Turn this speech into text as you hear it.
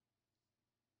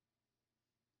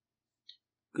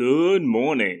Good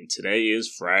morning. Today is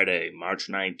Friday, March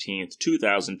 19th,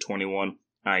 2021.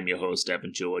 I'm your host,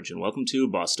 Evan George, and welcome to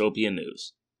Bostopia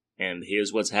News. And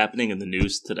here's what's happening in the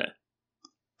news today.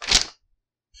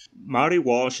 Marty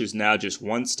Walsh is now just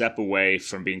one step away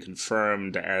from being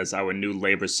confirmed as our new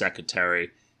Labor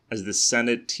Secretary as the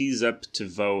Senate tees up to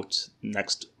vote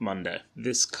next Monday.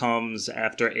 This comes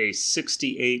after a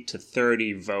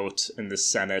 68-30 vote in the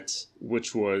Senate,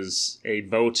 which was a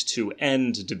vote to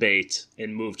end debate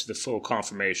and move to the full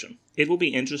confirmation. It will be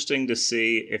interesting to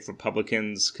see if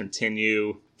Republicans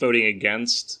continue voting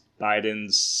against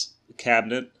Biden's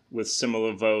cabinet with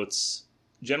similar votes,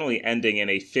 generally ending in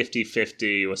a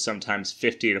 50-50 or sometimes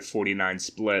 50-49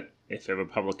 split if a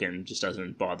Republican just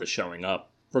doesn't bother showing up.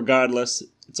 Regardless,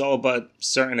 it's all but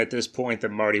certain at this point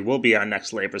that Marty will be our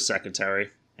next Labor Secretary,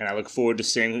 and I look forward to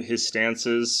seeing his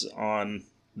stances on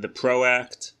the PRO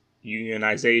Act,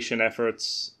 unionization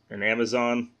efforts in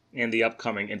Amazon, and the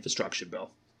upcoming infrastructure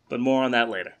bill. But more on that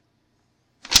later.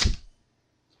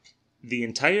 The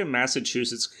entire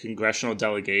Massachusetts congressional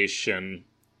delegation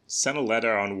sent a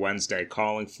letter on Wednesday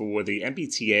calling for the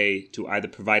MBTA to either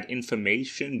provide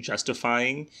information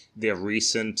justifying their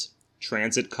recent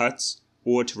transit cuts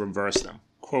or to reverse them.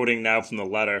 Quoting now from the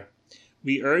letter,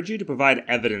 "We urge you to provide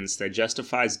evidence that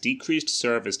justifies decreased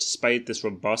service despite this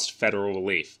robust federal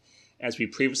relief, as we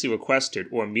previously requested,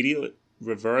 or immediate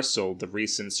reversal the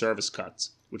recent service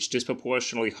cuts, which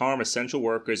disproportionately harm essential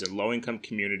workers in low-income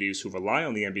communities who rely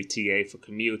on the MBTA for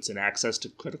commutes and access to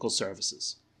critical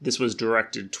services." This was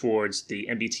directed towards the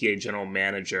MBTA General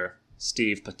Manager,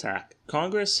 Steve Patak.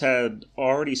 Congress had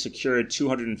already secured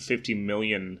 $250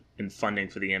 million in funding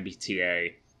for the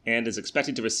MBTA and is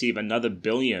expected to receive another $1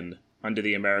 billion under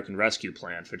the American Rescue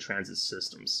Plan for transit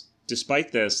systems.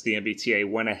 Despite this, the MBTA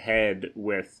went ahead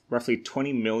with roughly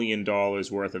 $20 million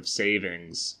worth of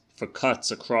savings for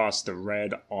cuts across the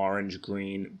red, orange,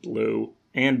 green, blue,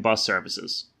 and bus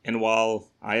services. And while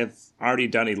I have already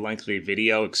done a lengthy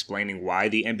video explaining why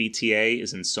the MBTA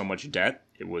is in so much debt,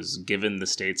 it was given the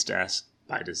state's debt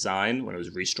by design when it was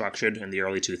restructured in the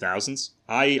early 2000s.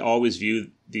 I always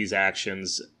view these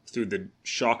actions through the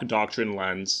shock doctrine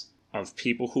lens of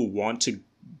people who want to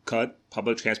cut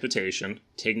public transportation,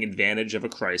 taking advantage of a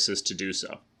crisis to do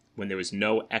so, when there is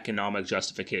no economic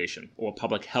justification or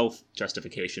public health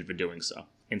justification for doing so.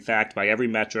 In fact, by every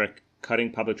metric,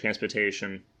 cutting public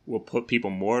transportation will put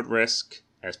people more at risk,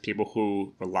 as people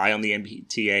who rely on the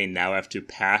MBTA now have to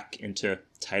pack into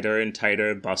tighter and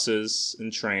tighter buses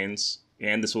and trains,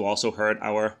 and this will also hurt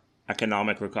our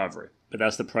economic recovery. But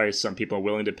that's the price some people are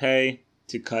willing to pay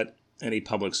to cut any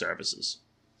public services.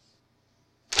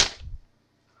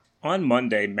 On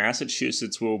Monday,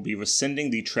 Massachusetts will be rescinding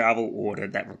the travel order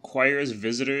that requires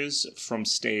visitors from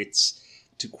states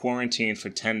to quarantine for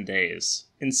 10 days.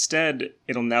 Instead,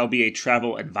 it'll now be a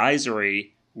travel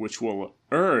advisory which will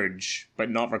urge, but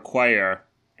not require,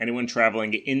 anyone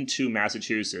traveling into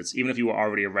Massachusetts, even if you were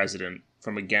already a resident,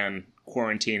 from again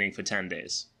quarantining for 10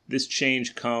 days. This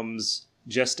change comes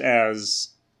just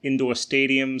as indoor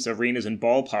stadiums, arenas, and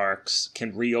ballparks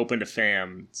can reopen to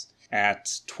fans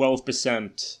at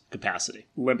 12% capacity.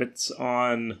 Limits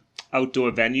on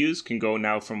outdoor venues can go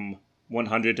now from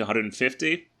 100 to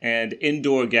 150, and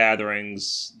indoor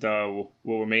gatherings, though,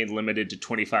 will remain limited to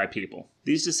 25 people.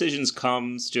 These decisions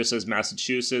comes just as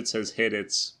Massachusetts has hit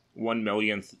its 1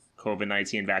 millionth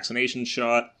COVID-19 vaccination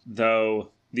shot,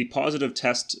 though the positive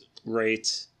test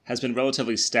rate has been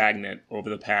relatively stagnant over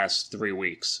the past 3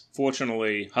 weeks.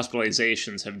 Fortunately,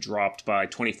 hospitalizations have dropped by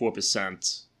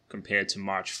 24% compared to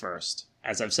March 1st.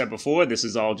 As I've said before, this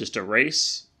is all just a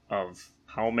race of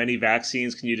how many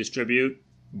vaccines can you distribute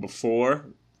before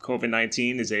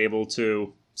COVID-19 is able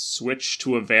to switch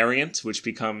to a variant which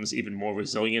becomes even more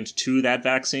resilient to that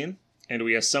vaccine. And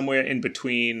we are somewhere in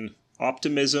between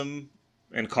optimism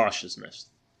and cautiousness.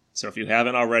 So if you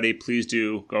haven't already, please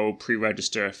do go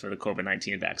pre-register for the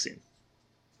COVID-19 vaccine.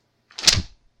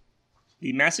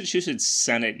 The Massachusetts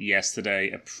Senate yesterday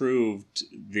approved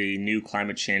the new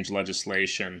climate change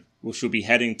legislation, which will be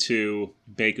heading to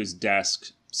Baker's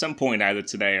desk some point either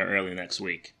today or early next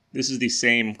week. This is the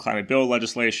same climate bill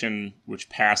legislation which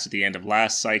passed at the end of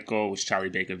last cycle, which Charlie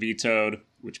Baker vetoed,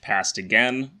 which passed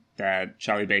again, that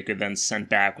Charlie Baker then sent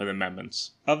back with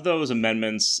amendments. Of those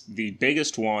amendments, the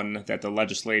biggest one that the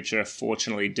legislature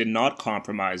fortunately did not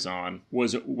compromise on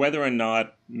was whether or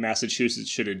not Massachusetts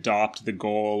should adopt the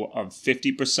goal of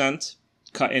 50%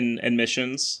 cut in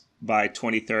emissions by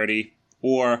 2030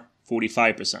 or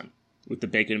 45%. With the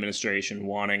Baker administration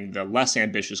wanting the less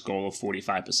ambitious goal of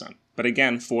 45%. But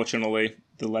again, fortunately,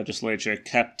 the legislature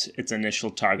kept its initial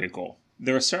target goal.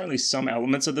 There are certainly some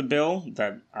elements of the bill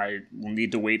that I will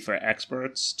need to wait for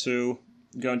experts to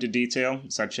go into detail,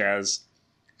 such as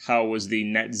how was the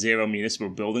Net Zero Municipal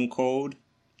Building Code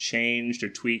changed or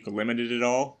tweaked or limited at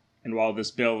all? And while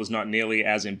this bill is not nearly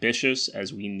as ambitious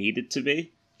as we need it to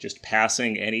be, just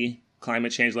passing any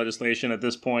climate change legislation at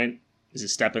this point is a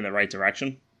step in the right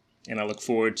direction. And I look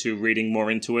forward to reading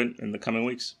more into it in the coming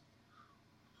weeks.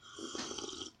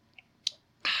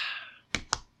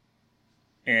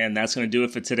 And that's going to do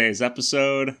it for today's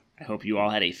episode. I hope you all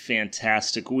had a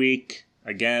fantastic week.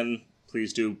 Again,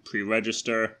 please do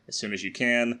pre-register as soon as you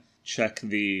can. Check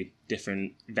the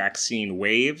different vaccine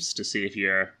waves to see if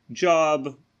your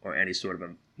job or any sort of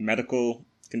a medical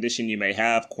condition you may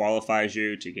have qualifies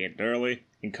you to get it early.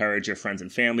 Encourage your friends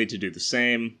and family to do the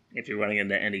same. If you're running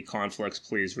into any conflicts,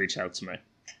 please reach out to me.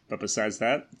 But besides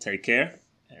that, take care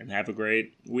and have a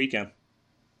great weekend.